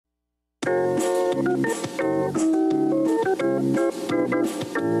Working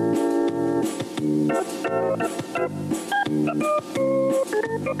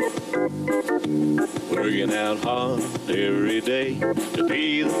out hard every day to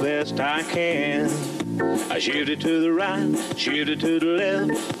be the best I can. I shifted to the right, shifted to the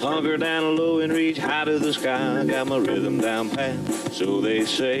left, hunker down low and reach high to the sky. Got my rhythm down pat, so they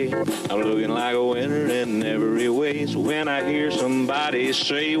say. I'm looking like a winner in every way. So when I hear somebody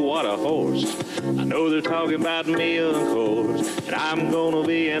say, what a horse, I know they're talking about me, of course. And I'm gonna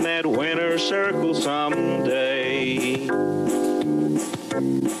be in that winner's circle someday.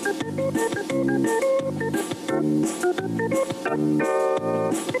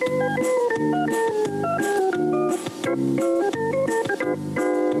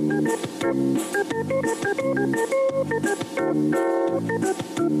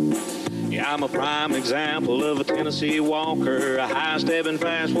 Yeah, I'm a prime example of a Tennessee walker, a high-stepping,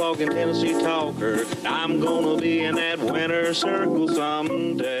 fast-walking Tennessee talker. I'm gonna be in that winner's circle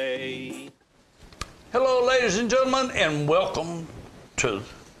someday. Hello, ladies and gentlemen, and welcome to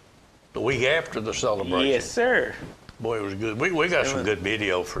the week after the celebration. Yes, sir. Boy, it was good. We got some good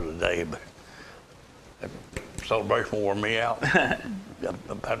video for today, but that celebration wore me out.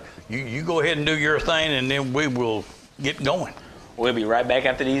 You go ahead and do your thing, and then we will get going. We'll be right back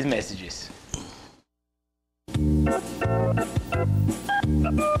after these messages.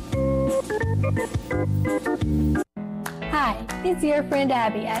 Hi, it's your friend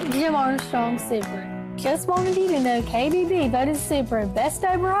Abby at Jim Armstrong Subaru. Just wanted you to know KBB voted Subaru Best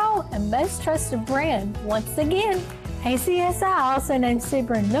Overall and Most Trusted Brand once again. ACSI also named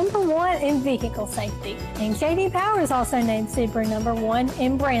Subaru #1 in vehicle safety, and J.D. Power also named Subaru #1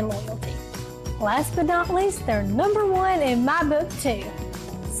 in brand loyalty. Last but not least, they're #1 in my book too.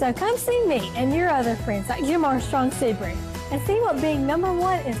 So come see me and your other friends at Jim Armstrong Subaru and see what being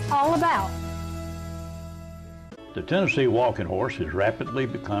 #1 is all about. The Tennessee Walking Horse is rapidly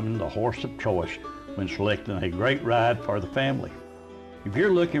becoming the horse of choice when selecting a great ride for the family. If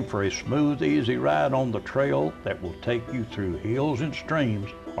you're looking for a smooth, easy ride on the trail that will take you through hills and streams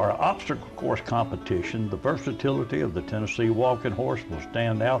or obstacle course competition, the versatility of the Tennessee Walking Horse will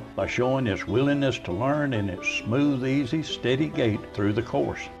stand out by showing its willingness to learn and its smooth, easy, steady gait through the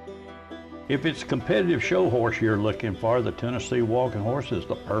course. If it's a competitive show horse you're looking for, the Tennessee Walking Horse is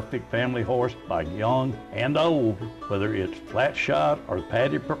the perfect family horse by young and old. Whether it's flat shot or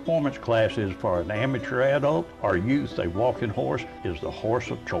padded performance classes for an amateur adult or youth, a walking horse is the horse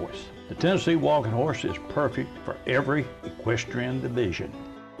of choice. The Tennessee Walking Horse is perfect for every equestrian division.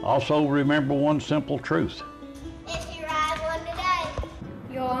 Also remember one simple truth. If you ride one today,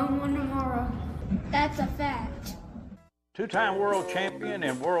 you'll own one tomorrow. That's a fact. Two-time world champion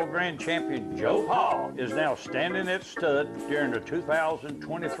and world grand champion Joe Hall is now standing at stud during the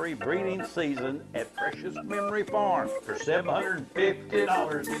 2023 breeding season at Precious Memory Farm for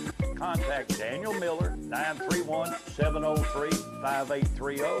 $750. Contact Daniel Miller,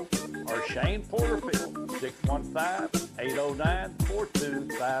 931-703-5830, or Shane Porterfield,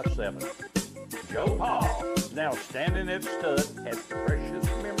 615-809-4257. Joe Hall is now standing at stud at Precious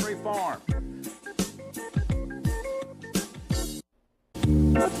Memory Farm.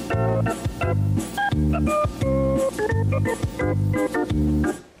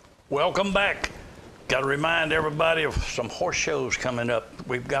 Welcome back. Got to remind everybody of some horse shows coming up.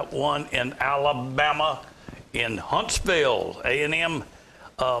 We've got one in Alabama, in Huntsville, A&M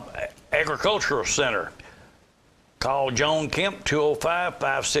Agricultural Center. Call Joan Kemp,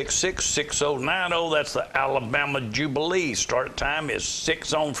 205-566-6090. That's the Alabama Jubilee. Start time is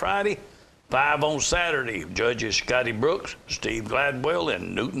 6 on Friday, 5 on Saturday. Judges Scotty Brooks, Steve Gladwell,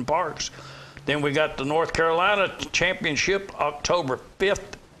 and Newton Parks. Then we got the North Carolina Championship, October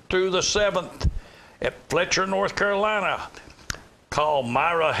 5th through the 7th at Fletcher, North Carolina. Call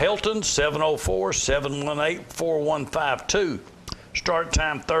Myra Helton, 704-718-4152. Start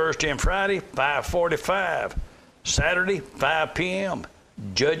time Thursday and Friday, 5:45. Saturday, 5 p.m.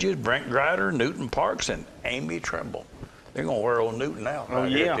 Judges Brent Grider, Newton Parks, and Amy Trimble. They're going to wear old Newton out at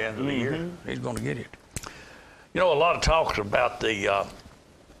the end of the year. He's going to get it. You know, a lot of talk about the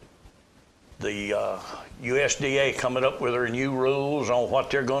USDA coming up with their new rules on what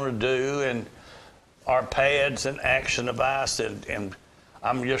they're going to do, and our pads and action advice, and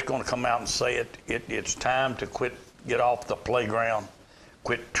I'm just going to come out and say it's time to get off the playground,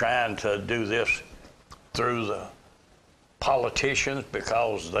 quit trying to do this through the politicians,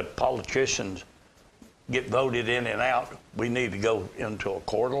 because the politicians get voted in and out. We need to go into a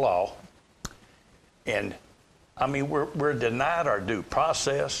court of law. And I mean, we're denied our due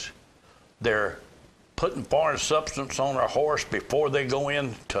process. They're putting foreign substance on our horse before they go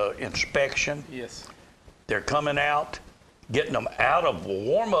into inspection. Yes. They're coming out, getting them out of a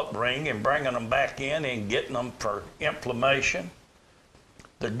warm-up ring and bringing them back in and getting them for inflammation.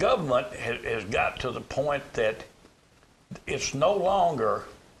 The government has got to the point that it's no longer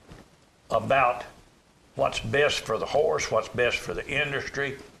about what's best for the horse, what's best for the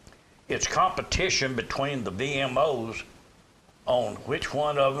industry. It's competition between the VMOs on which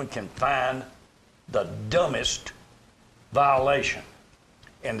one of them can find the dumbest violation.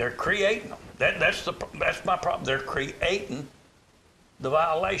 And they're creating them. That's my problem. They're creating the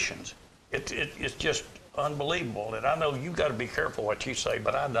violations. It's just unbelievable. And I know you got to be careful what you say,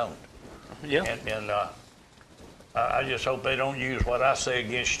 but I don't. Yeah. And I just hope they don't use what I say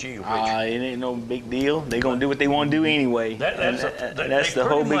against you. It ain't no big deal. They're gonna do what they want to do anyway. That's the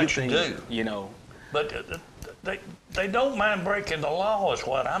whole big thing. You know. But they don't mind breaking the law, is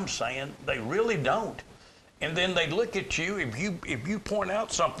what I'm saying. They really don't. And then they look at you, if you point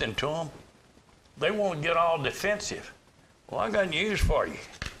out something to them, they want to get all defensive. Well, I got news for you.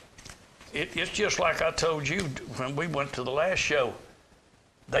 It's just like I told you when we went to the last show.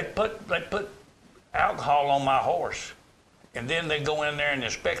 They put alcohol on my horse, and then they go in there and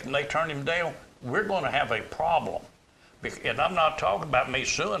inspect and they turn him down. We're going to have a problem. And I'm not talking about me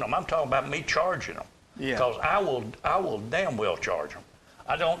suing them. I'm talking about me charging them. Yeah. Because I will damn well charge them.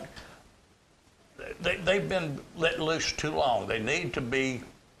 I don't. They've been let loose too long. They need to be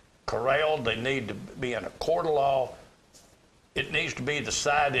corralled. They need to be in a court of law. It needs to be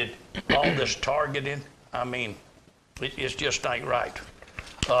decided. All this targeting, I mean, it just ain't right.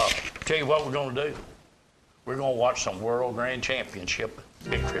 Tell you what we're going to do. We're going to watch some World Grand Championship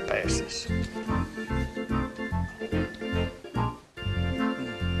victory passes.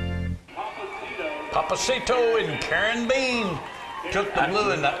 Papacito and Karen Bean took the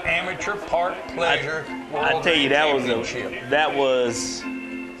blue in the Amateur Park Pleasure World I tell you, Grand Championship. that was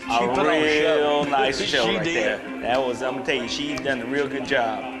a real nice show She right did. there. That was, I'm gonna tell you, she's done a real good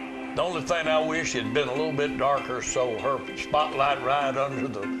job. The only thing I wish had been a little bit darker so her spotlight ride under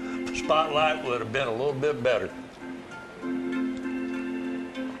the spotlight would have been a little bit better.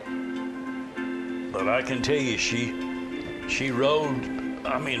 But I can tell you, she rode,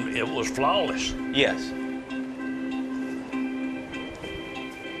 I mean, it was flawless. Yes.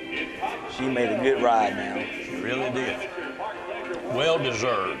 She made a good ride now. She really did. Well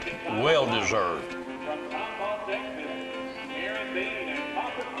deserved. Well deserved.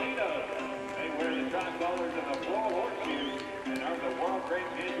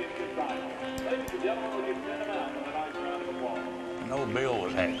 No, Bill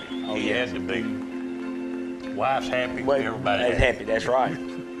was happy. Oh, He yes. had to be. Wife's happy. Well, Everybody's that's happy. That's right.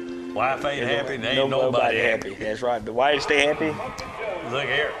 Wife ain't happy. There ain't nobody happy. That's right. The wife stay happy. Look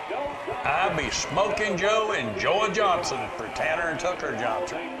here. I be Smoking Joe and Joey Johnson for Tanner and Tucker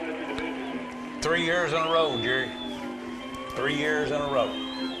Johnson. 3 years in a row, Jerry. 3 years in a row.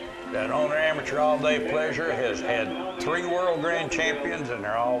 That owner amateur all day pleasure has had 3 world grand champions, and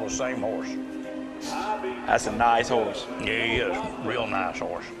they're all the same horse. That's a nice horse. Yeah, he is. Real nice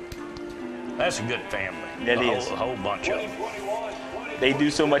horse. That's a good family. That a is. whole bunch of them. They do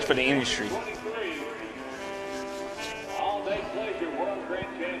so much for the industry.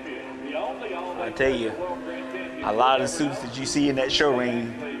 I tell you, a lot of the suits that you see in that show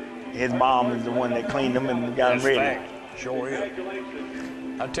ring, his mom is the one that cleaned them and got them That's ready. fact. Sure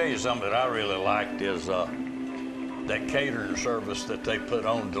is. I'll tell you something that I really liked is that catering service that they put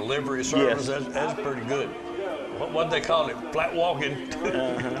on, delivery service. Yes. That's pretty good. What they call it? Flat walking.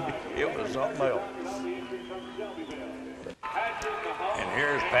 It was something else. And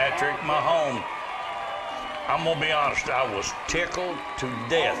here's Patrick Mahone. I'm gonna be honest, I was tickled to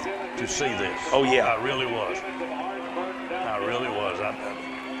death to see this. Oh, yeah. I really was. I really was.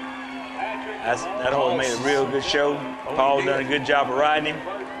 That horse made a real good show. Paul done a good job of riding him.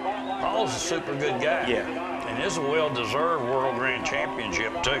 Paul's a super good guy. Yeah. And it's a well-deserved World Grand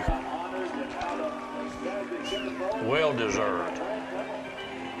Championship, too. Well-deserved.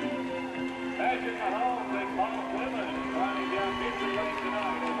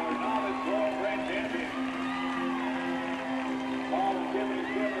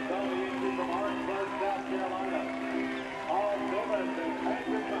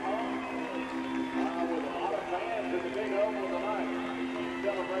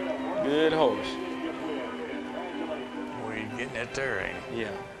 Good horse. We're getting it there, ain't it?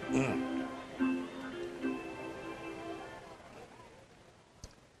 Yeah.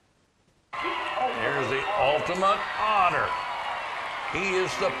 Here's the ultimate honor. He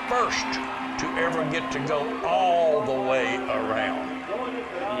is the first to ever get to go all the way around.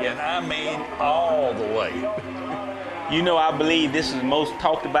 And I mean all the way. You know, I believe this is the most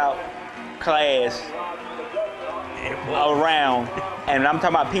talked about class around. And I'm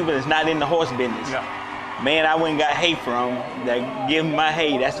talking about people that's not in the horse business. Yeah. Man, I went and got hay from him. That give him my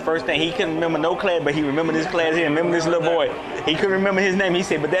hay. That's the first thing. He couldn't remember no class, but he remembered this class. He remembered this little boy. He couldn't remember his name. He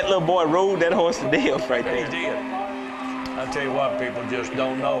said, but that little boy rode that horse to death right there. He did. I tell you what, people just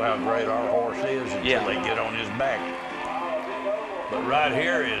don't know how great our horse is until they get on his back. But right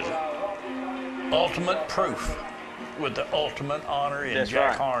here is ultimate proof with the ultimate honor in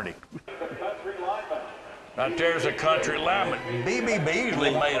Jack Harney. Right there's a country lineman. B.B.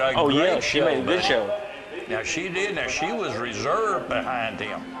 Beasley made a great show. She made a good show. Now she did. Now she was reserved behind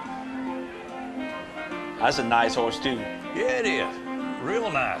him. That's a nice horse too. Yeah, it is. Real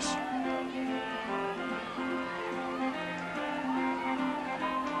nice.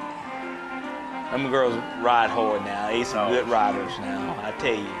 Them girls ride hard now. They some good riders now, I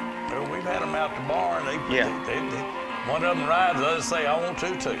tell you. Well, we've had them out the barn. They, one of them rides, the other say, I want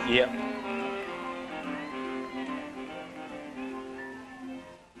to too. Yep.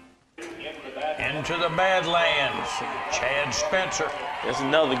 Into the Badlands, Chad Spencer. That's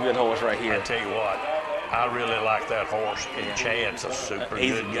another good horse right here. I tell you what, I really like that horse, and Chad's a super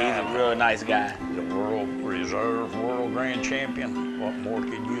good guy. He's a real nice guy. The World Reserve World Grand Champion. What more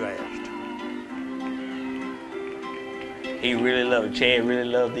could you ask? He really loved, Chad really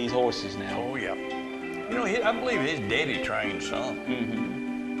loved these horses now. Oh, yeah. You know, I believe his daddy trained some.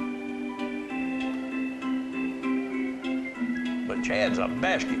 But Chad's a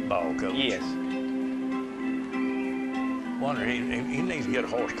basketball coach. Yes. Wonder he needs to get a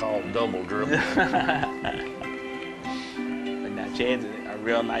horse called Double Dribble. But now Chad's a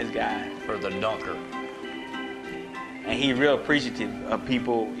real nice guy. For the dunker. And he's real appreciative of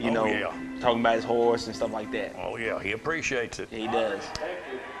people, you know, talking about his horse and stuff like that. Oh, yeah, he appreciates it. He does.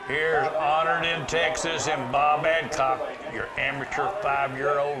 Here's honored in Texas and Bob Adcock, your amateur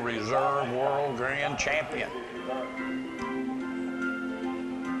 5-year-old reserve world grand champion.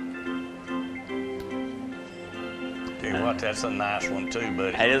 Tell you what, that's a nice one too,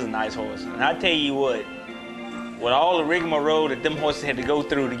 buddy. That is a nice horse. And I tell you what, with all the rigmarole that them horses had to go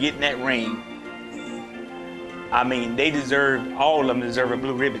through to get in that ring, I mean, all of them deserve a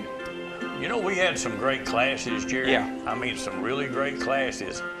blue ribbon. You know, we had some great classes, Jerry. Yeah. I mean, some really great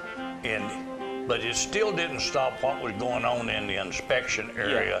classes. But it still didn't stop what was going on in the inspection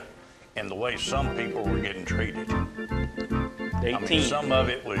area and the way some people were getting treated. I mean, some of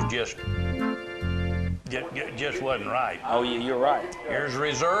it was just wasn't right. Oh, yeah, you're right. Here's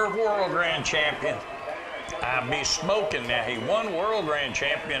Reserve World Grand Champion. I be smoking now. He won World Grand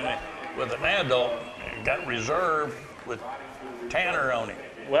Champion with an adult and got reserved with Tanner on him.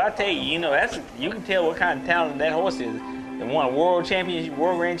 Well, I tell you, you know, you can tell what kind of talent that horse is. They won a world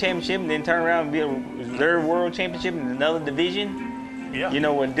grand championship, and then turn around and be a reserve world championship in another division. Yeah. You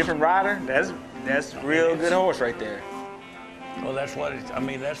know, with a different rider. That's real good horse right there. Well, that's what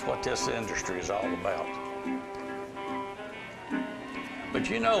that's what this industry is all about. But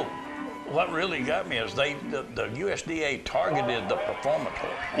you know, what really got me is the USDA targeted the performance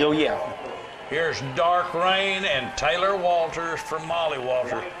horse. Oh, yeah. Here's Dark Rain and Taylor Walters from Molly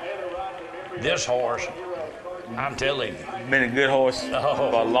Walters. This horse, I'm telling you. Been a good horse for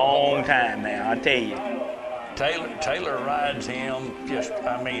a long time now, I tell you. Taylor rides him just,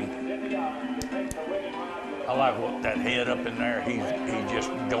 I mean, I like that head up in there. He's just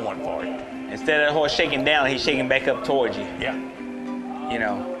going for it. Instead of that horse shaking down, he's shaking back up towards you. Yeah. You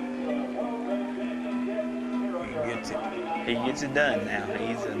know. He gets it. He gets it done now.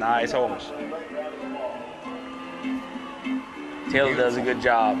 He's a nice horse. Taylor does a good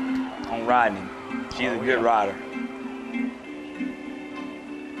job on riding him. She's a good rider.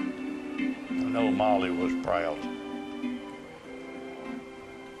 I know Molly was proud.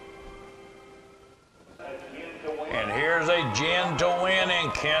 And here's a gentle win in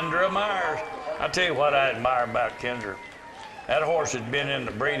Kendra Myers. I tell you what I admire about Kendra. That horse had been in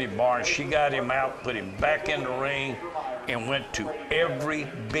the breeding barn. She got him out, put him back in the ring, and went to every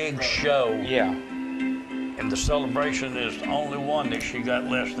big show. Yeah. And the Celebration is the only one that she got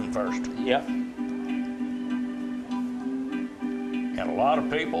less than first. Yep. And a lot of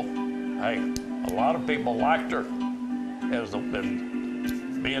people liked her as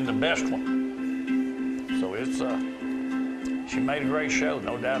being the best one. So she made a great show,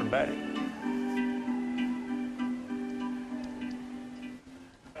 no doubt about it.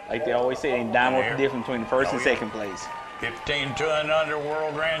 Like they always say, ain't dime worth the difference between the first and second place. 15 2 and under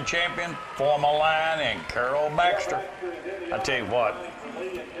world grand champion, Forma Line, and Carol Baxter. I tell you what,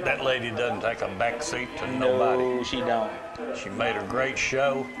 that lady doesn't take a back seat to nobody. No, she don't. She made a great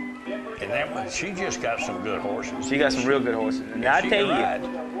show, and she just got some good horses. She got some real good horses. And I tell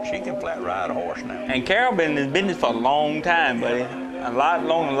you, she can flat ride a horse now. and Carol been in business for a long time, buddy. A lot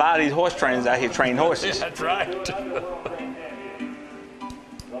of these horse trainers out here train horses. That's right.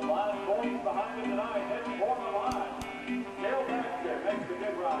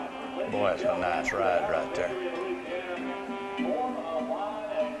 Boy, that's a nice ride right there.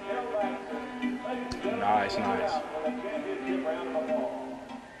 Nice.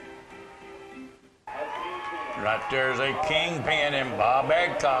 Right there's a kingpin in Bob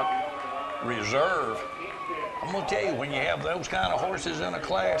Adcock Reserve. I'm gonna tell you, when you have those kind of horses in a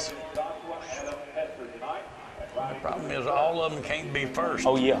class, the problem is all of them can't be first.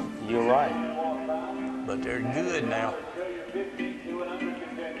 Oh yeah, you're right. But they're good now.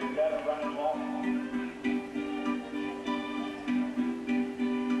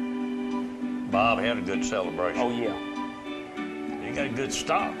 Bob had a good celebration. Oh yeah. He got a good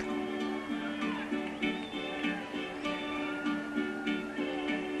stock.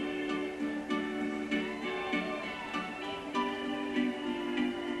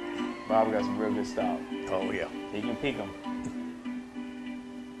 Bob got some real good stock. Oh yeah. He can pick them.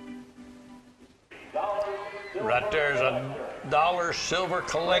 Right there's a dollar silver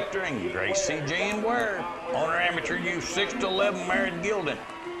collector in Gracie Jean Ware. Owner amateur youth 6 to 11 married Gildan.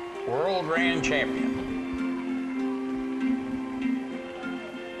 World grand champion.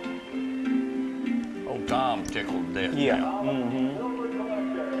 Old Tom tickled to death. Yeah. Now.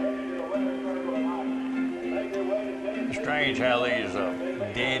 It's strange how these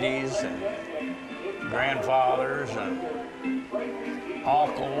daddies and grandfathers and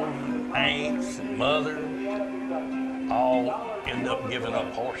uncles and aunts and mothers all end up giving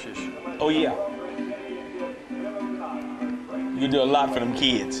up horses. Oh yeah. You do a lot for them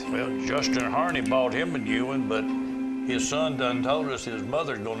kids. Well, Justin Harney bought him a new one, but his son done told us his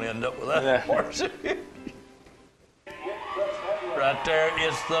mother's gonna end up with that horse. Right there,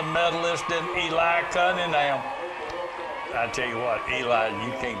 it's the medalist in Eli Cunningham. I tell you what, Eli,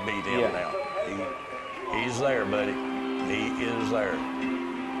 you can't beat him now. He's there, buddy. He is there.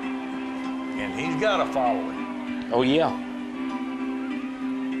 And he's got a following. Oh yeah.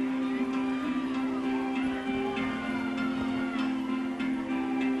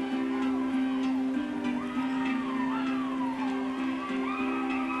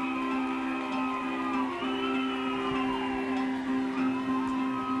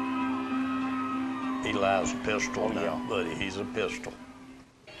 Eli's a pistol now, buddy. He's a pistol.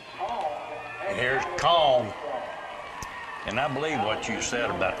 And here's Kong. And I believe what you said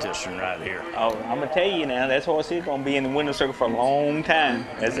about this one right here. Oh, I'm gonna tell you now, that horse is gonna be in the winner's circle for a long time.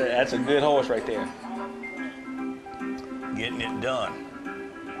 That's a good horse right there. Getting it done.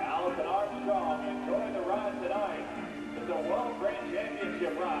 Allison Armstrong enjoying the ride tonight. It's a World Grand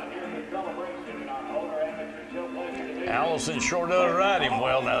Championship ride here in the celebration in our owner amateur show place today. Allison sure does ride him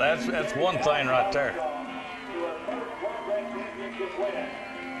well. Now that's one thing right there. To her first World Grand Championship win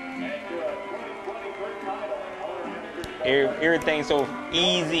and to a 2023 title. Everything's so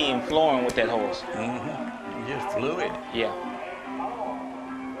easy and flowing with that horse. Just fluid. Yeah.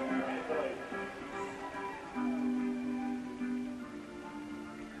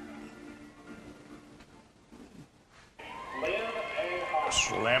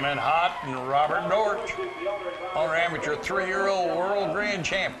 Slimming Hot and Robert Dortch, owner amateur 3-year-old world grand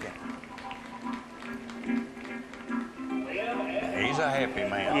champion. He's a happy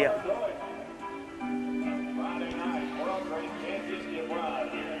man. Yeah. Friday night World Grand Championship ride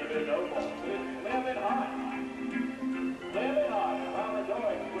here in the Big Oval. Slimming Hot. Slimming Hot. Robert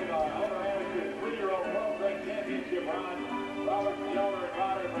Dortch with our owner amateur 3-year-old World Grand Championship ride. Robert, the owner and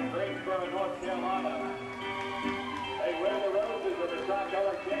rider from Greensboro, North Carolina. They wear the roses of the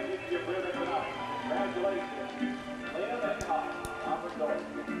Tri-Color Championship ribbon tonight. Congratulations. Liam and Hot, Robert Dortch.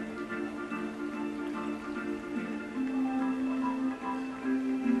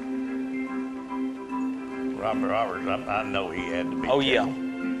 Robert Roberts, I know he had to be. Oh yeah.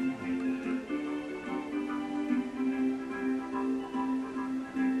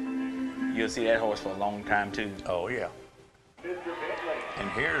 You'll see that horse for a long time too. Oh yeah. And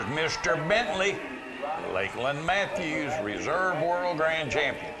here's Mr. Bentley, Lakeland Matthews, Reserve World Grand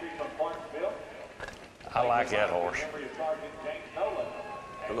Champion. I like that horse.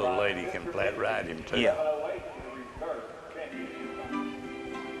 The little lady can flat ride him too. Yeah.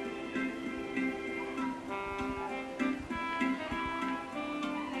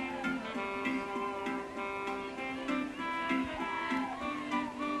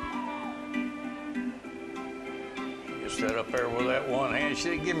 Sit up there with that one hand. She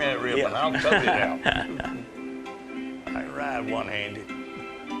said, give me that ribbon. Yeah. I'll cut it out. I ride one-handed.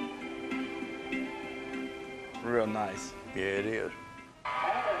 Real nice. Yeah, it is.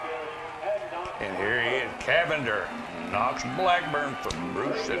 And here he is, Cavender, knocks Blackburn for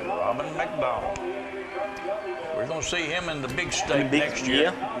Bruce and Robin McDonald. We're going to see him in the big stake next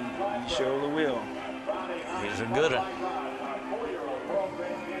year. Yeah, you surely will. He's a good one.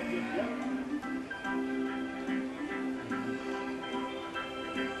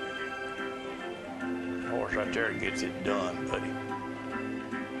 Horse right there gets it done, buddy.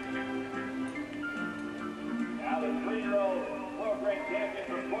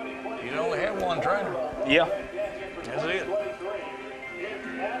 You only have one trainer. Yeah. That's it.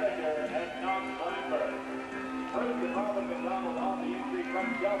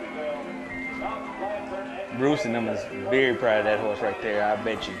 Bruce and them is very proud of that horse right there, I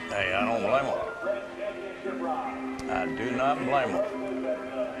bet you. Hey, I don't blame him. I do not blame him.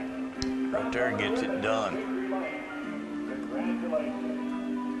 Right there gets it done.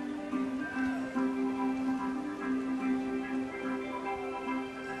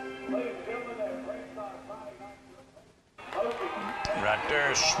 Right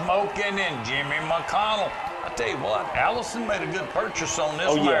there, Smoking and Jimmy McConnell. I tell you what, Allison made a good purchase on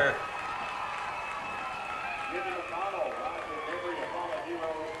this mare.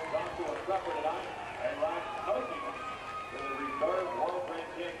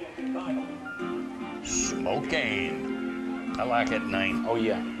 Smoking. I like that name. Oh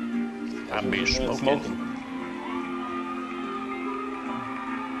yeah. I'd be smoking.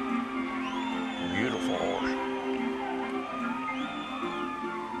 Beautiful horse.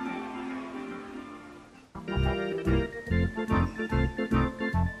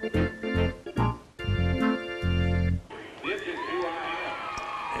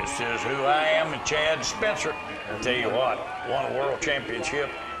 This is Who I Am and Chad Spencer. I tell you what, won a world championship,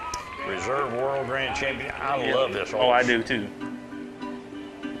 reserve world grand champion. I love this horse. Oh, I do too.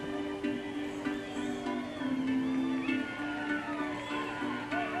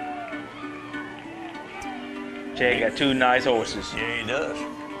 Chad got two nice horses. Yeah, he does.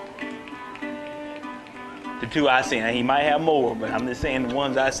 The two I seen. He might have more, but I'm just saying the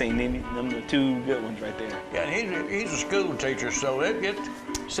ones I seen, them the two good ones right there. Yeah, and he's a school teacher, so it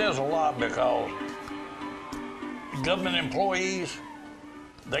says a lot because government employees,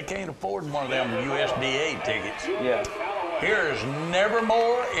 they can't afford one of them USDA tickets. Yeah. Here is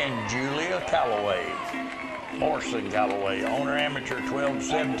Nevermore and Julia Calloway. Morrison Calloway, owner amateur 12 to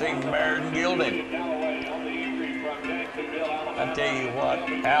 17 Meriden Gilded. I tell you what,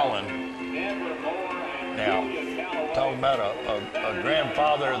 Alan, now, talking about a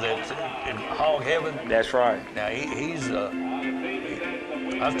grandfather that's in hog heaven. That's right. Now, I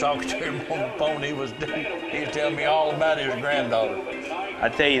was talking to him on the phone. He was telling me all about his granddaughter. I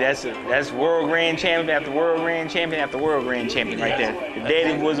tell you, that's world grand champion after world grand champion after world grand champion right there. The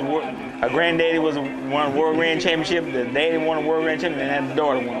daddy was her granddaddy was won a world grand championship. The daddy won a world grand championship, and the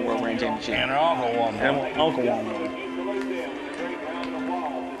daughter won a world grand championship. And her uncle won one. And her uncle won one.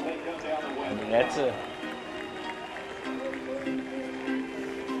 I mean,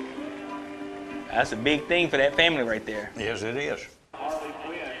 that's a big thing for that family right there. Yes, it is.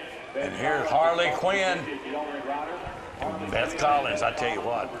 And here's Harley Quinn and Beth Collins. I tell you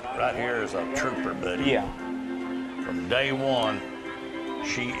what, right here is a trooper, buddy. Yeah. From day one,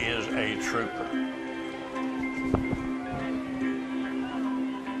 she is a trooper.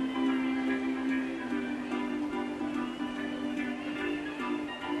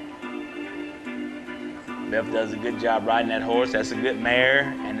 Beth does a good job riding that horse. That's a good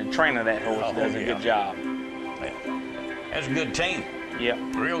mare, and the trainer of that horse does a good job. Yeah. That's a good team. Yep.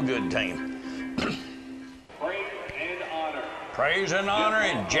 Real good team. Praise and honor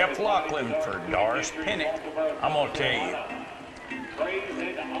and Jeff Lachlan for Doris Pennick. I'm going to tell you,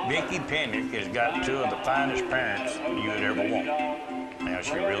 Vicki Pennick has got two of the finest parents you would ever want. Now,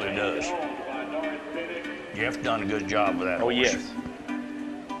 she really does. Jeff done a good job with that horse. Oh, yes.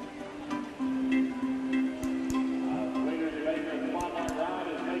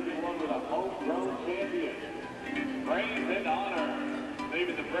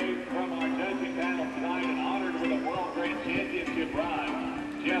 From our judging panel tonight and honored with a World Grand Championship ride.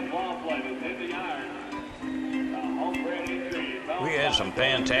 Jeff Laughlin is in the iron. Homebred entry. We had some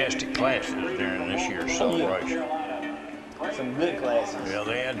fantastic classes during this year's celebration. Some good classes. Yeah,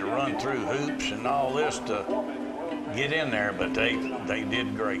 they had to run through hoops and all this to get in there, but they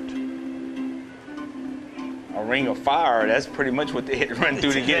did great. A ring of fire, that's pretty much what they had to run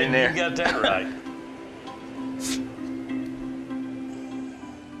through to get in there. You got that right.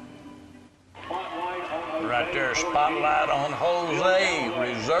 right there. Spotlight on Jose,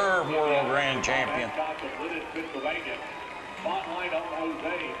 reserve world grand champion. Spotlight on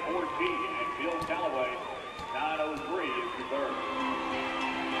Jose, 14, and Bill Calloway, 903 is reserved.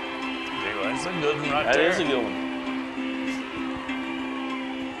 That's a good one right That there. is a good one.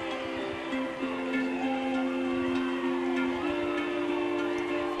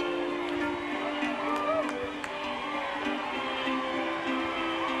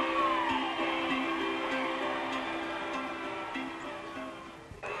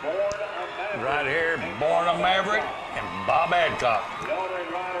 Right here, Born a Maverick and Bob Adcock.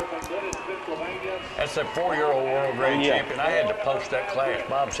 That's a 4-year-old world grand champion. I had to post that class.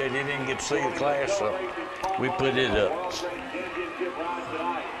 Bob said he didn't get to see the class, so we put it up.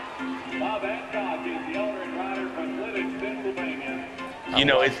 Bob Adcock is the owner and rider from Lititz, Pennsylvania. You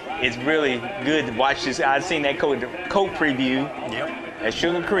know, it's really good to watch this. I've seen that Coke preview at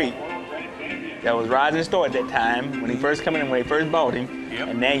Sugar Creek. That was Rising Star at that time when he first come in, when they first bought him.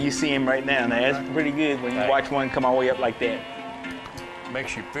 And now you see him right now. Now that's pretty good when you watch one come all the way up like that.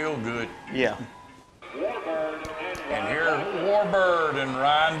 Makes you feel good. Yeah. And here's Warbird and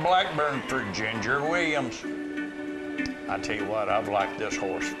Ryan Blackburn for Ginger Williams. I tell you what, I've liked this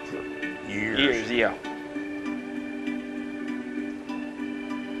horse for years. Years, yeah.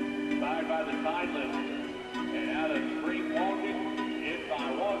 Inspired by the tide limit. And out of spring walking, it's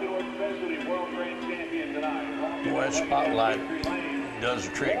our Walking Horse Specialty World Grand Champion tonight. Boy, that spotlight does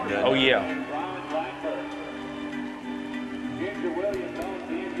the trick, doesn't it? Oh, yeah. Ryan Blackburn. Ginger Williams owns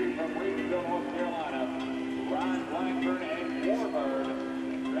the entry from Reedsville, North Carolina. Ryan Blackburn and Warbird.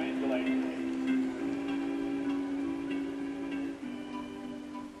 Congratulations.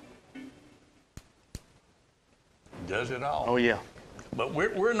 Does it all. Oh, yeah. But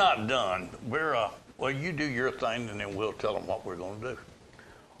we're not done. Well, you do your thing, and then we'll tell them what we're going to do.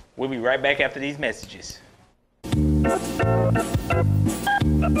 We'll be right back after these messages.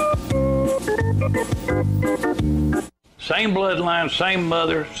 Same bloodline, same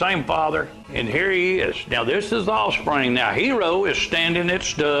mother, same father, and here he is. Now this is offspring. Now Hero is standing at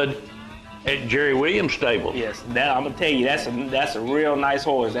stud at Jerry Williams' stable. Yes, that I'm gonna tell you, that's a real nice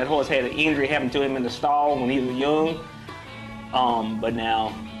horse. That horse had an injury happen to him in the stall when he was young. But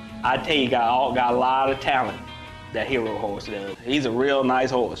now, I tell you, got a lot of talent. That Hero horse does. He's a real nice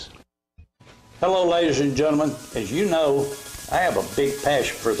horse. Hello, ladies and gentlemen. As you know, I have a big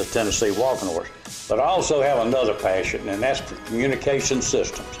passion for the Tennessee walking horse, but I also have another passion, and that's for communication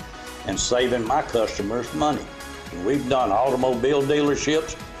systems and saving my customers money. And we've done automobile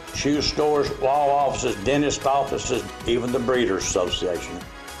dealerships, shoe stores, law offices, dentist offices, even the Breeders Association.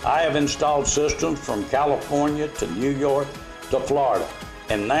 I have installed systems from California to New York to Florida.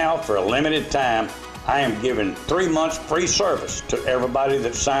 And now, for a limited time, I am giving 3 months free service to everybody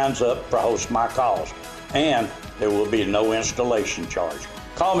that signs up for Host My Calls. And there will be no installation charge.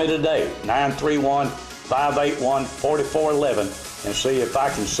 Call me today, 931-581-4411, and see if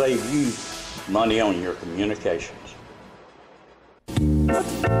I can save you money on your communications.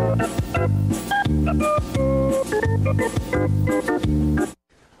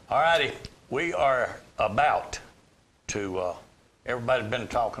 All righty, we are about to, everybody's been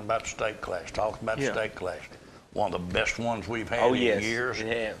talking about the state class, one of the best ones we've had in years.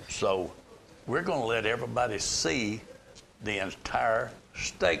 Yeah. So we're going to let everybody see the entire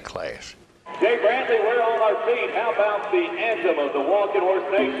state class. Jay Brantley, we're on our feet. How about the anthem of the Walking Horse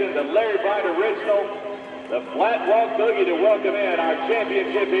Nation, the Larry Bryant original, the Flat Walk Boogie to welcome in our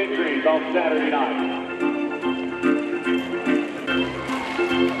championship entries on Saturday night.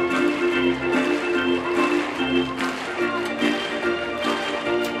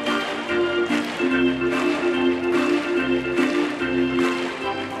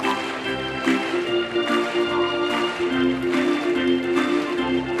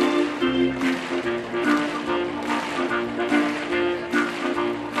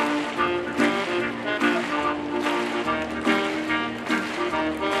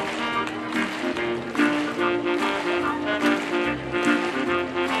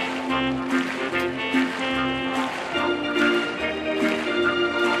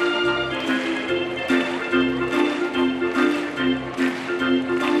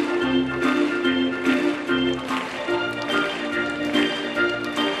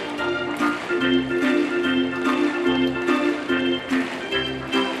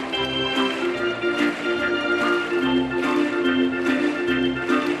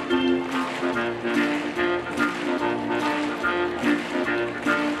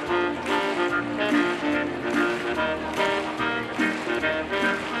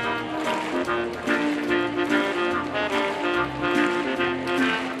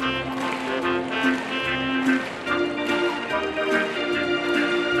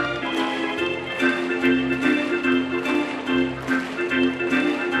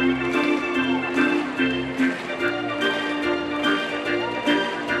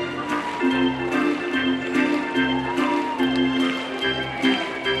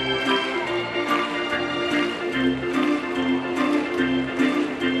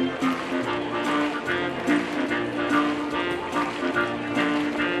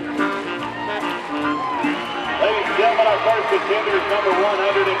 first contender is number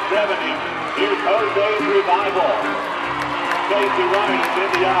 170. Here's Jose's Revival. Stacy Wright is in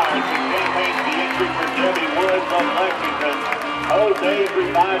the irons and campaigns the entry for Debbie Woods of Lexington. Jose's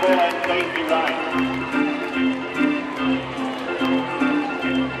Revival and Stacy Wright.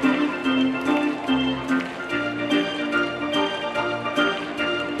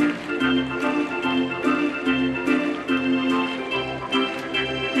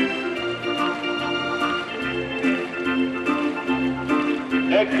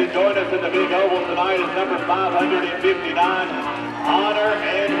 Next to join us in the big oval tonight is number 559, Honor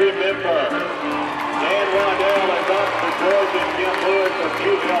and Remember. Dan Waddell is up for George and Jim Lewis of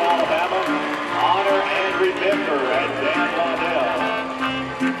Hughes, Alabama. Honor and Remember at Dan Waddell.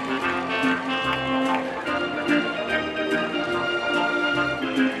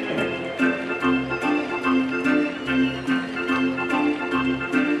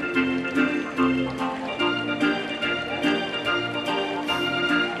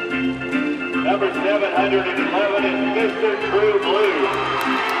 Number 711 is Mr. True Blue.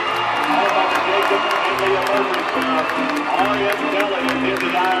 Albert Jacob and Leah Murphy from R.M. Kelly is in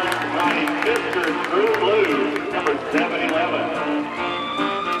the irons riding Mr. True Blue, number 711.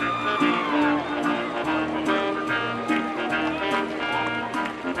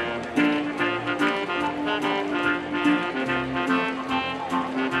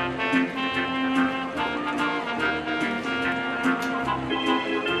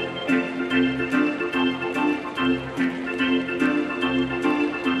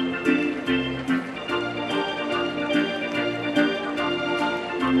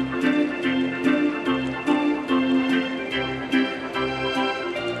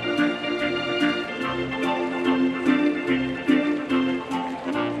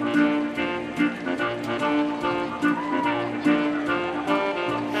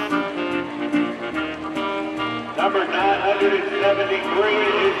 Number 973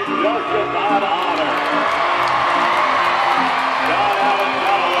 is Justified Honor. John Allen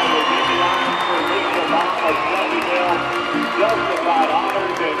Galloway is in the irons for Lisa Bomb of Shelbyville. Justified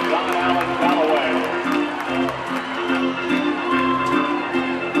Honors and John Allen Galloway.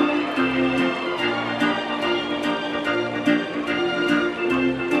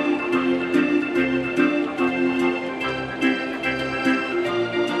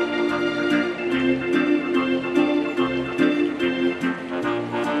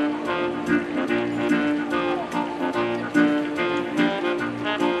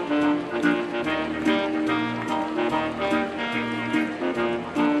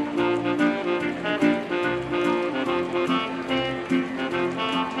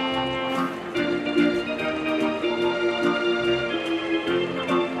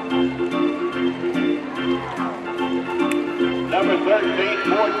 Number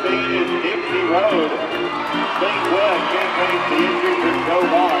 1314 is Dixie Road. Link Webb campaigns the entry for Joe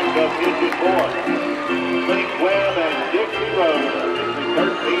Barnes of Kitchen 4. Link Webb and Dixie Road,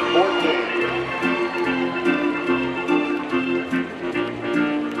 1314.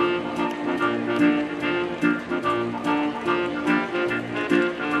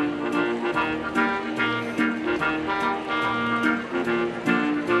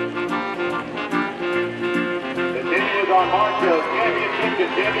 Our march of championship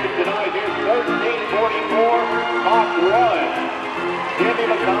contenders tonight. Here's 1344, Mach 1. Jimmy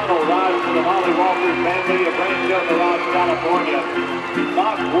McConnell rides for the Molly Walters family of Rancho Mirage, California.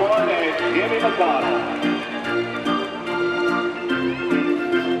 Mach 1 and Jimmy McConnell.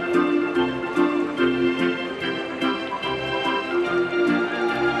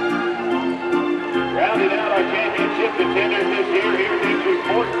 Rounding out our championship contenders this year, here's entry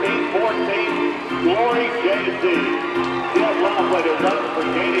 1414, Glory JC. Jeff Laughlin is up for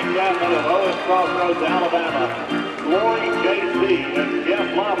Katie Chapman of Owens Crossroads, Alabama. Glory JC and Jeff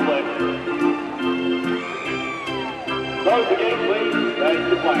Laughlin. Close the gate, please. That's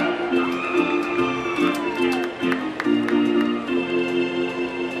the plan.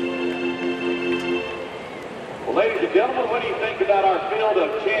 Well, ladies and gentlemen, what do you think about our field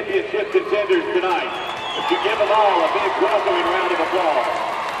of championship contenders tonight? Would you give them all a big welcoming round of applause?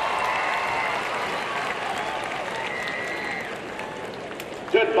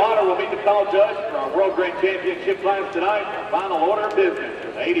 Judge Bonner will meet the call judge for our World Grand Championship class tonight. Our final order of business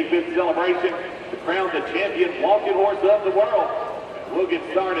for the 85th celebration to crown the champion walking horse of the world. And we'll get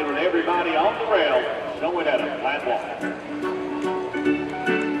started with everybody on the rail showing at a flat walk.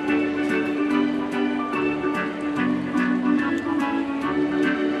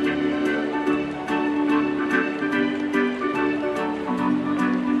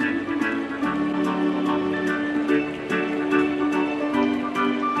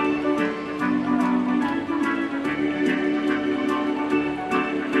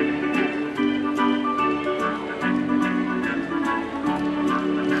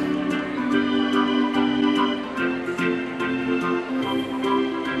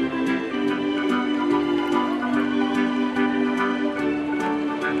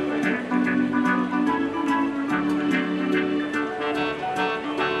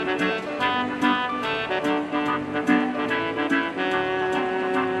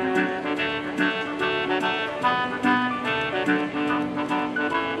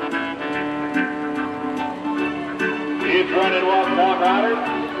 It's run and walk top riders.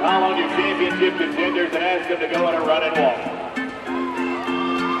 Call on your championship contenders and ask them to go on a run and walk.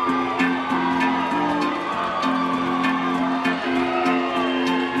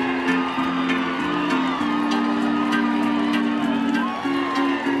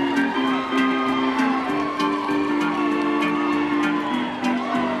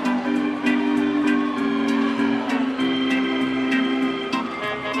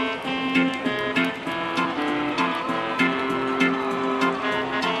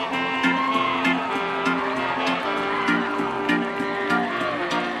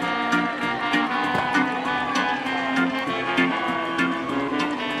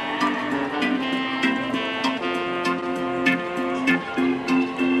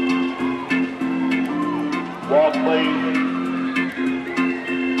 Walk, please.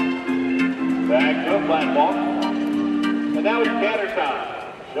 Back to a flat walk. And now it's canter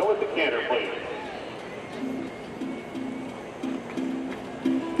time. Show us the canter, please.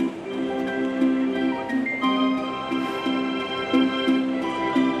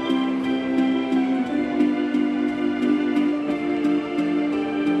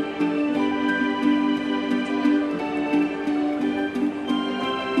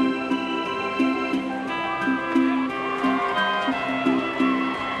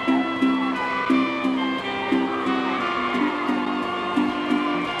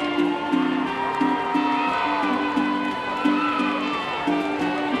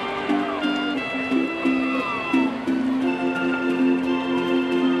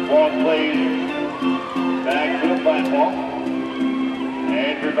 Walk, please. Back to a flat walk.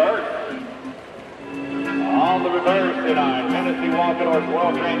 And reverse. On the reverse tonight, Tennessee Walking Horse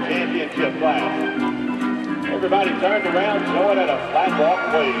World Grand Championship class. Everybody turned around, showing at a flat walk,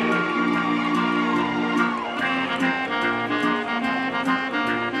 please.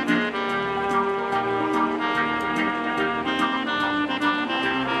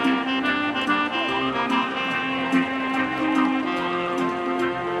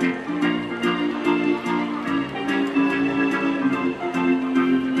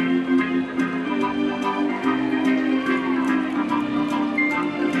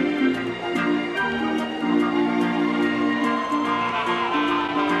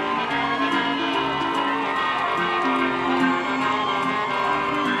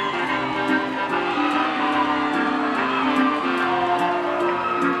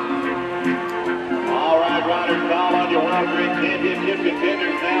 Call on your World Grand Championship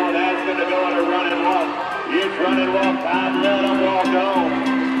contenders now and ask them to go on a run and walk. It's run and walk time. Let them walk home.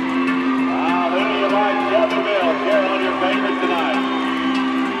 Who do you like? Shelbyville. Share on your favorites tonight.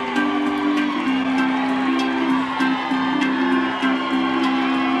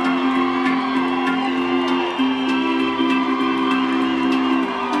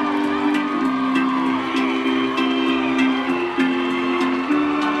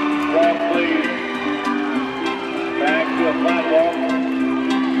 Walk, please. Back to a flat walk.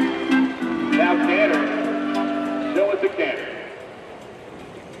 Now canter. Show us the canter.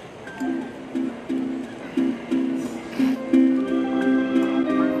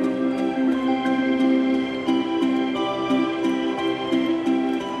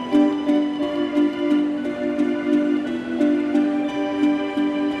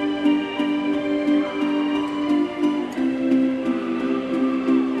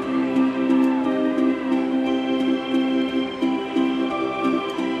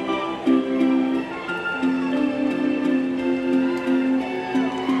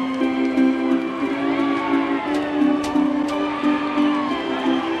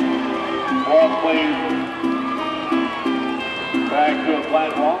 Walk, please. Back to a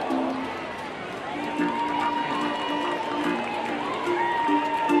flat walk.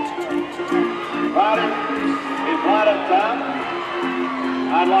 Riders, it's lineup time.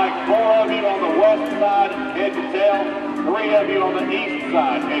 I'd like 4 of you on the west side, head to tail. 3 of you on the east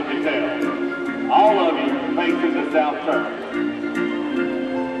side, head to tail. All of you facing the south turn.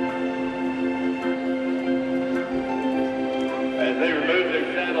 As they remove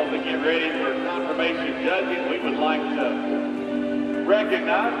their saddles and get ready for confirmation judging, we would like to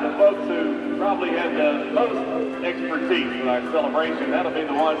recognize the folks who probably have the most expertise with our celebration. That'll be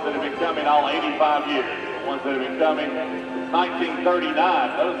the ones that have been coming all 85 years, the ones that have been coming since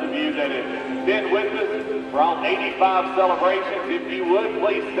 1939. Those of you that have been with us for all 85 celebrations, if you would,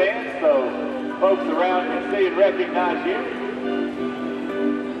 please stand so folks around can see and recognize you.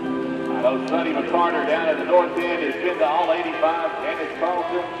 I know Sonny McCarter down at the north end has been to all 85. Candace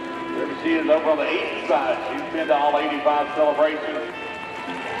Carlson, there she is over on the east side. She's been to all 85 celebrations.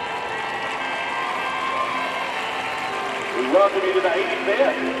 welcome you to the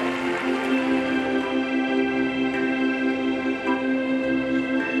 85th.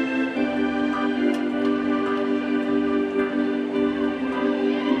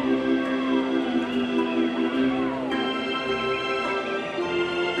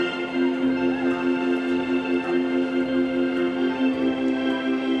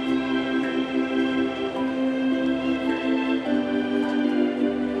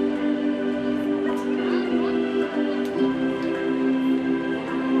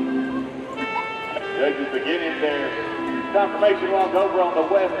 Judges beginning their confirmation walk over on the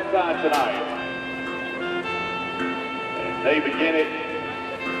west side tonight. And they begin it,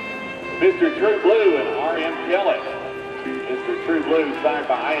 Mr. True Blue and R.M. Kelly. Mr. True Blue signed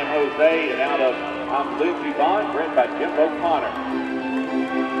by I Am Jose, and out of I'm Lindsey Bond, bred by Jim O'Connor.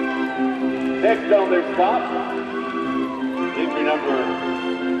 Next on their stop, entry number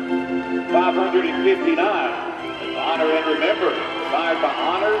 559. Honor and Remember, signed by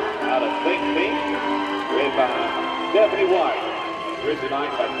Honor out of St. Pete, read by Stephanie White, written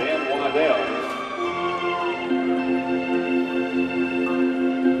tonight by Dan Waddell.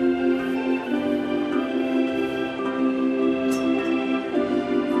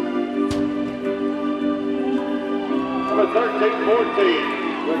 Number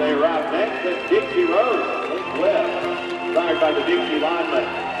 13-14, where they arrive next at Dixie Rose, link left, signed by the Dixie lineman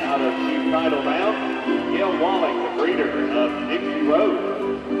out of Chief Title Mound. Gail Walling, the breeder of Dixie Rose.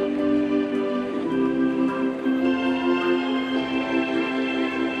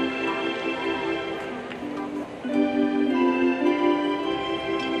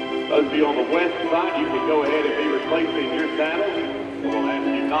 Those of you on the west side, you can go ahead and be replacing your saddles. We'll ask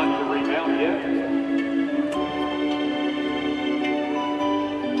you not to remount yet.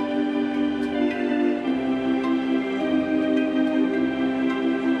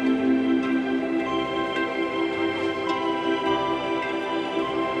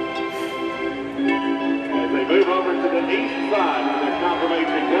 Move over to the east side with their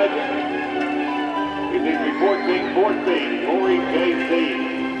confirmation judges. It's entry 14-14, Lori J.C.,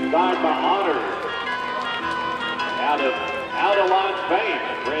 signed by Honor. Out of line fame,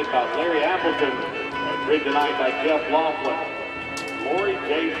 bred by Larry Appleton, and bred tonight by Jeff Laughlin. Lori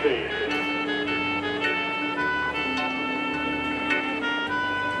J.C.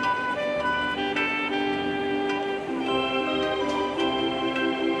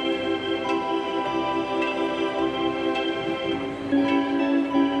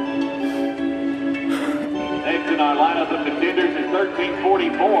 Our lineup of contenders is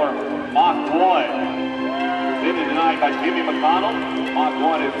 1344, Mach 1. Presented tonight by Jimmy McConnell. Mach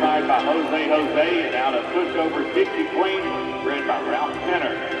 1 is signed by Jose, and out of Pushover 60 Queen, bred by Ralph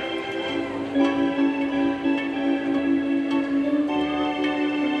Penner.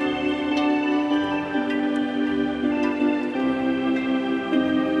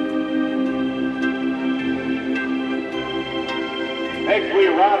 Next we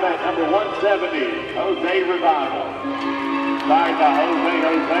arrive at number 170, Jose Revival. Signed by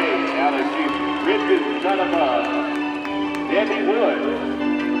Jose, out of Chief Rich's son above. Debbie Wood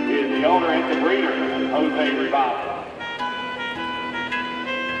is the owner and the breeder of Jose Revival.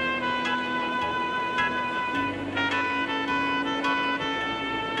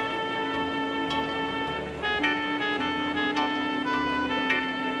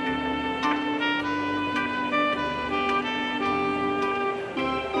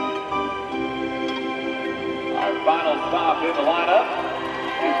 Final stop in the lineup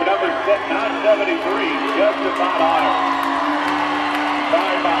is the number 973, Justified Honor.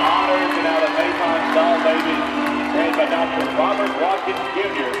 Signed by Honors and out of Maypon Doll Baby, bred by Dr. Robert Watkins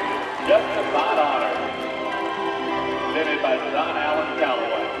Jr., Justified Honor. Presented by John Allen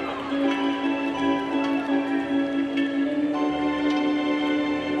Calloway.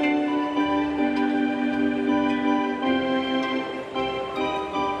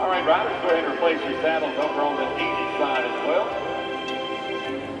 Riders, go ahead and replace your saddles over on the east side as well.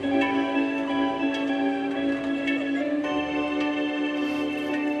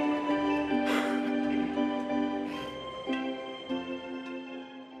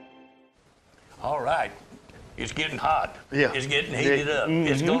 All right, it's getting hot. Yeah. It's getting heated up.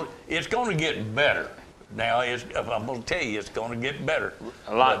 It's going to get better. Now, I'm going to tell you, it's going to get better.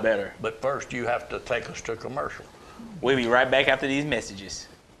 A lot better. But first, you have to take us to commercial. We'll be right back after these messages.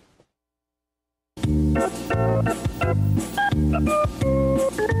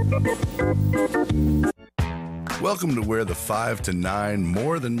 Welcome to where the 5 to 9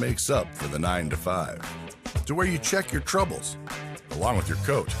 more than makes up for the 9 to 5. To where you check your troubles, along with your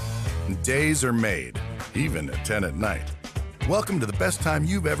coat. And days are made, even at 10 at night. Welcome to the best time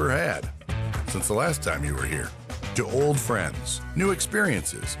you've ever had, since the last time you were here. To old friends, new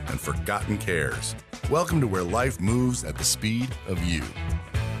experiences, and forgotten cares. Welcome to where life moves at the speed of you.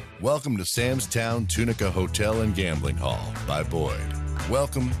 Welcome to Sam's Town Tunica Hotel and Gambling Hall by Boyd.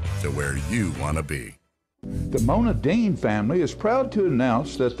 Welcome to where you want to be. The Mona Dean family is proud to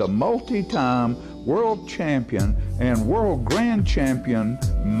announce that the multi-time world champion and world grand champion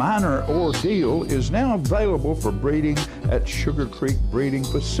Minor Ordeal is now available for breeding at Sugar Creek Breeding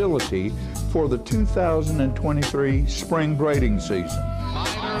Facility for the 2023 spring breeding season.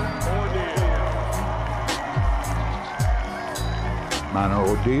 Minor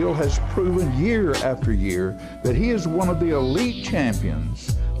Ordeal has proven year after year that he is one of the elite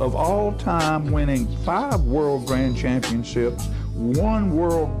champions of all time, winning 5 World Grand Championships, 1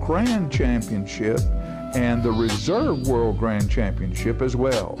 World Grand Championship, and the Reserve World Grand Championship as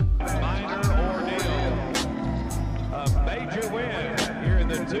well. Minor Ordeal, a major win here in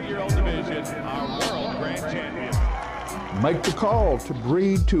the 2-year-old division, our World Grand Champion. Make the call to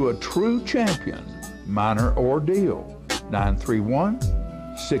breed to a true champion, Minor Ordeal,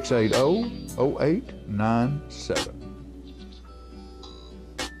 931-680-0897.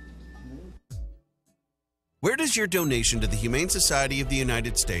 Where does your donation to the Humane Society of the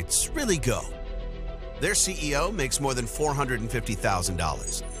United States really go? Their CEO makes more than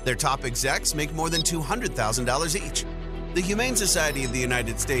 $450,000. Their top execs make more than $200,000 each. The Humane Society of the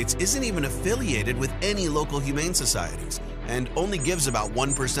United States isn't even affiliated with any local humane societies and only gives about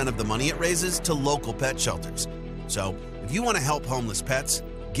 1% of the money it raises to local pet shelters. So, if you want to help homeless pets,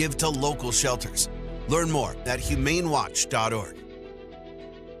 give to local shelters. Learn more at humanewatch.org.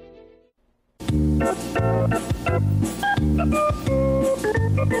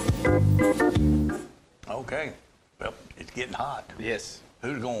 Okay. Well, it's getting hot. Yes.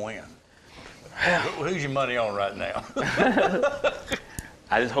 Who's going to win? Who's your money on right now?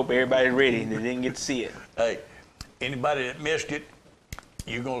 I just hope everybody's ready and they didn't get to see it. Hey, anybody that missed it,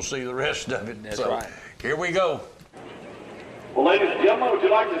 you're going to see the rest of it. That's right. Here we go. Well, ladies and gentlemen, would you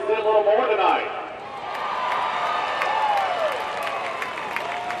like to see a little more tonight?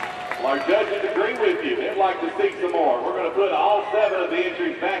 Well, our judges agree with you. They'd like to see some more. We're going to put all 7 of the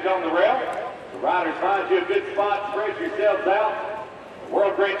entries back on the rail. The riders find you a good spot, spread yourselves out. The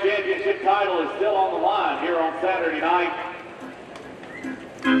World Grand Championship title is still on the line here on Saturday night.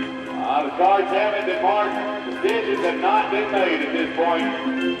 The cards haven't been marked. Decisions have not been made at this point.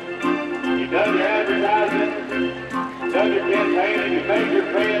 You've done your advertising, done your campaigning, you've made your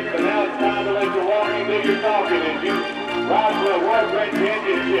friends, but now it's time to let you walk and do your talking as you ride for a World Grand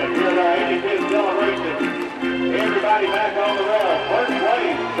Championship here at our 85th celebration. Everybody back on the rail. First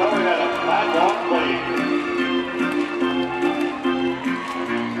place going at a sidewalk lead.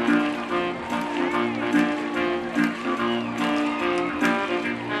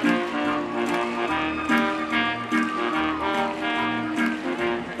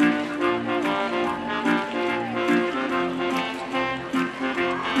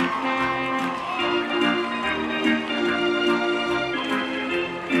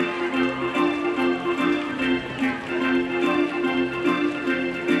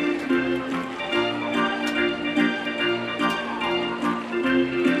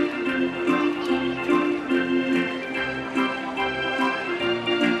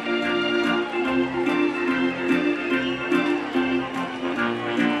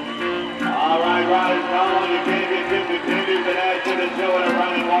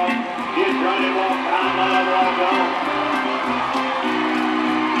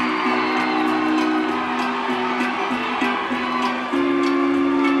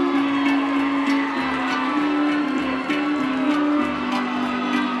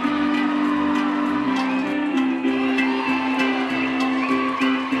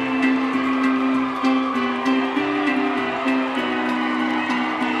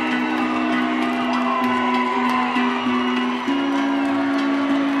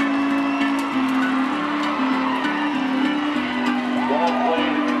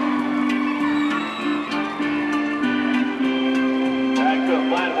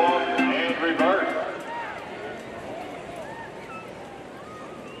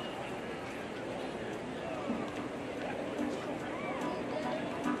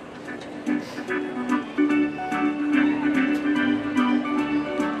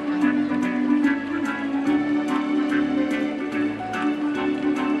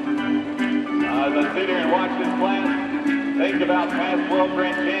 About past World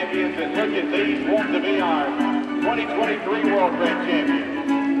Grand Champions and look at these wanting to be our 2023 World Grand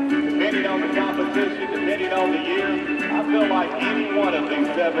Champions. Depending on the competition, depending on the year, I feel like any one of these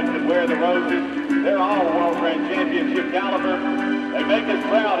 7 could wear the roses. They're all World Grand Championship caliber. They make us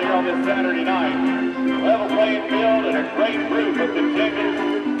proud here on this Saturday night. level playing field and a great group of contenders.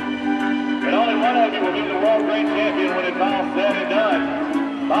 But only one of you will be the world grand champion when it's all said and done.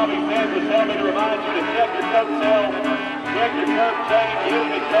 Bobby Sands was telling me to remind you to check your coattail, check your curb chain, get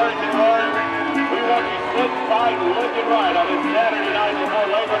an encouraging word. We want you sitting tight and looking right on this Saturday night before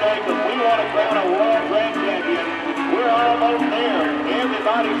Labor Day because we want to crown a world grand champion. We're almost there.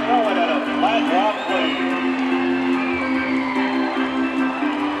 Everybody's showing at a Flat Rock Plate.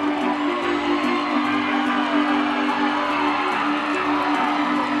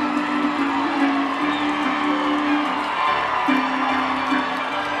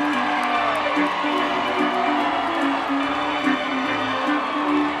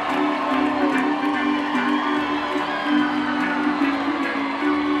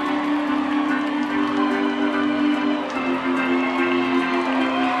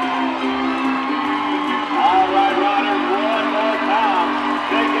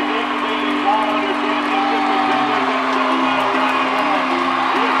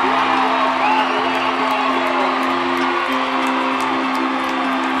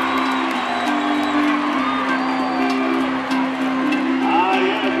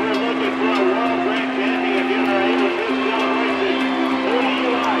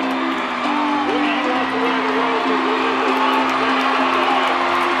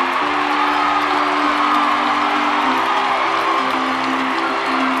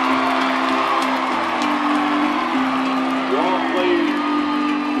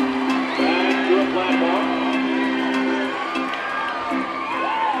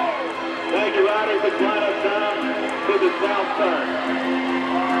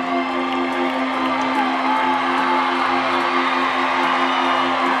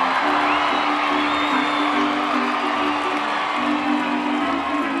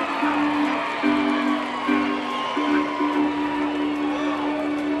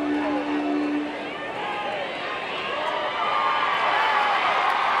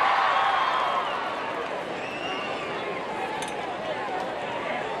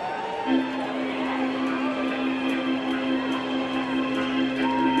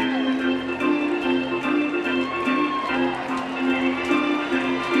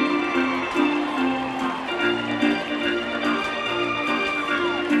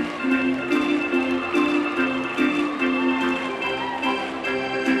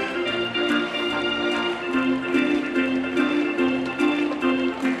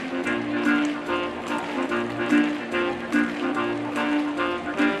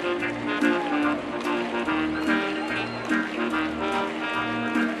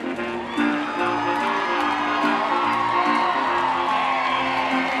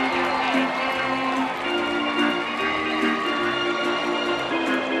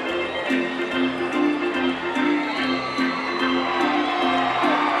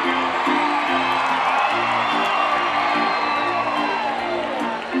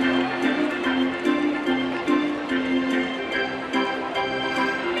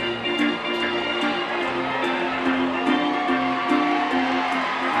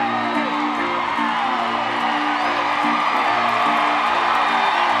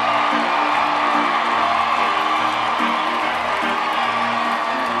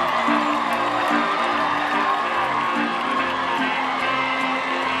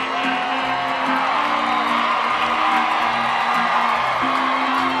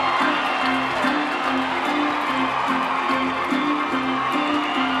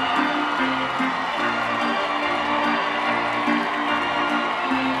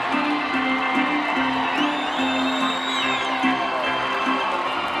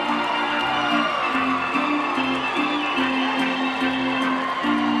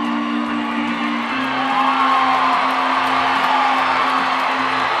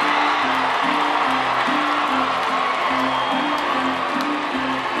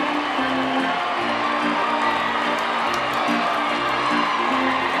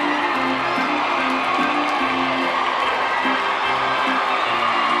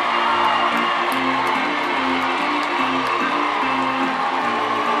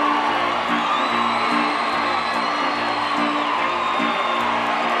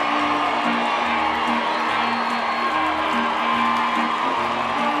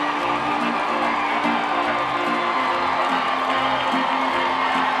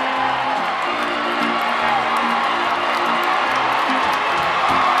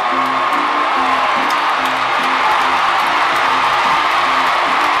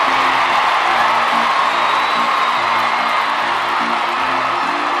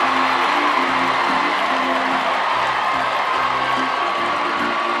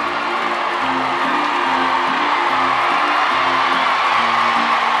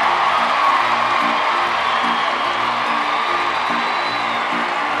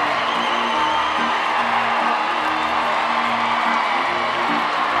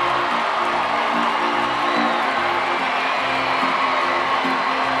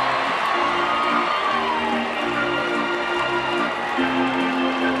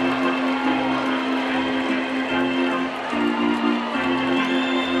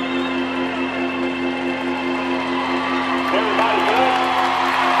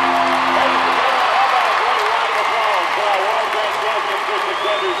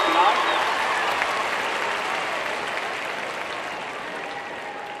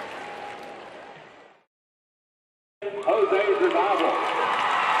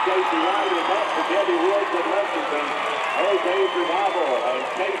 Casey Wright is up for Debbie Woods of Lexington. Jose's Revival and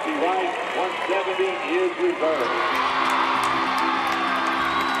Casey Wright, 170 is reserved.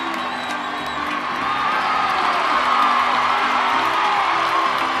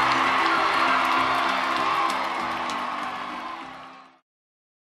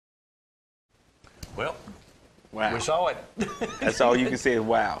 Well, wow. We saw it. That's all you can say is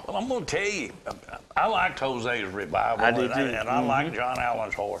wow. Well, I'm going to tell you, I liked Jose's Revival. I did too. And I like John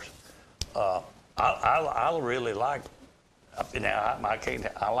Allen's horse. I really like. Now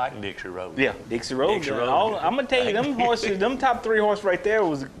I like Dixie Rose. Yeah, Dixie Rose. I'm gonna tell you, them horses, them top 3 horses right there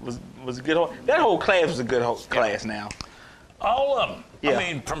was a good horse. That whole class was a good class now. All of them. Yeah. I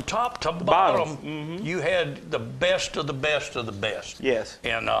mean, from top to bottom, you had the best of the best of the best. Yes.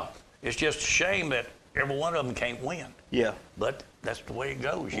 And it's just a shame that every one of them can't win. Yeah. But that's the way it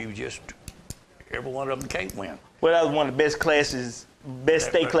goes. Every one of them can't win. Well, that was one of the best classes. Best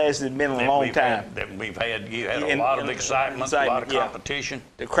state classes has been in a long time. That we've had. You had a lot of excitement, a lot of competition.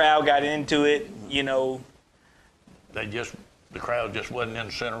 The crowd got into it, you know. The crowd just wasn't in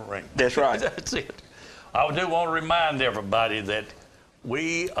the center ring. That's right. That's it. I do want to remind everybody that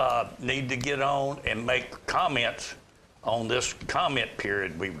we need to get on and make comments on this comment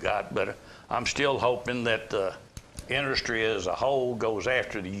period we've got, but I'm still hoping that the industry as a whole goes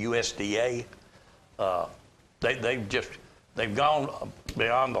after the USDA. They've gone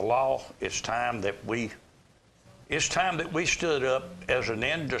beyond the law. It's time that we stood up as an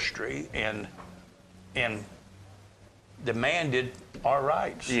industry and demanded our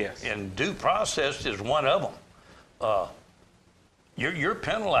rights. Yes. And due process is one of them. You're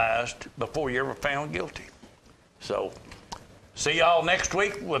penalized before you're ever found guilty. So, see y'all next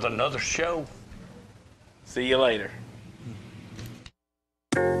week with another show. See you later.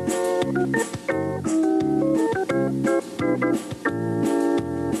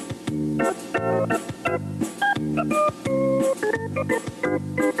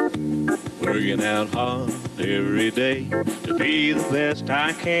 Working out hard every day to be the best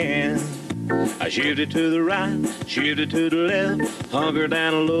I can. I shifted to the right, shifted to the left, hunker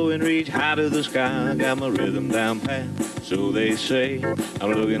down low and reach high to the sky. Got my rhythm down pat, so they say.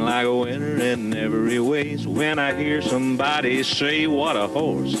 I'm looking like a winner in every way. So when I hear somebody say, what a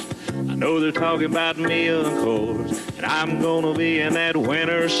horse, I know they're talking about me, of course. And I'm gonna be in that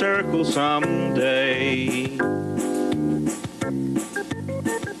winner's circle someday.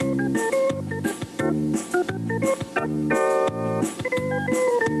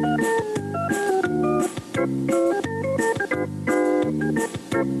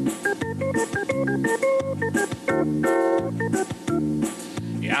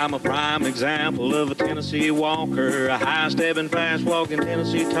 Yeah, I'm a prime example of a Tennessee walker, a high-stepping, fast-walking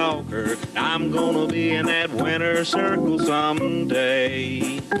Tennessee talker. I'm gonna be in that winner's circle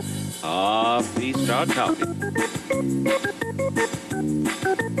someday. Please start talking.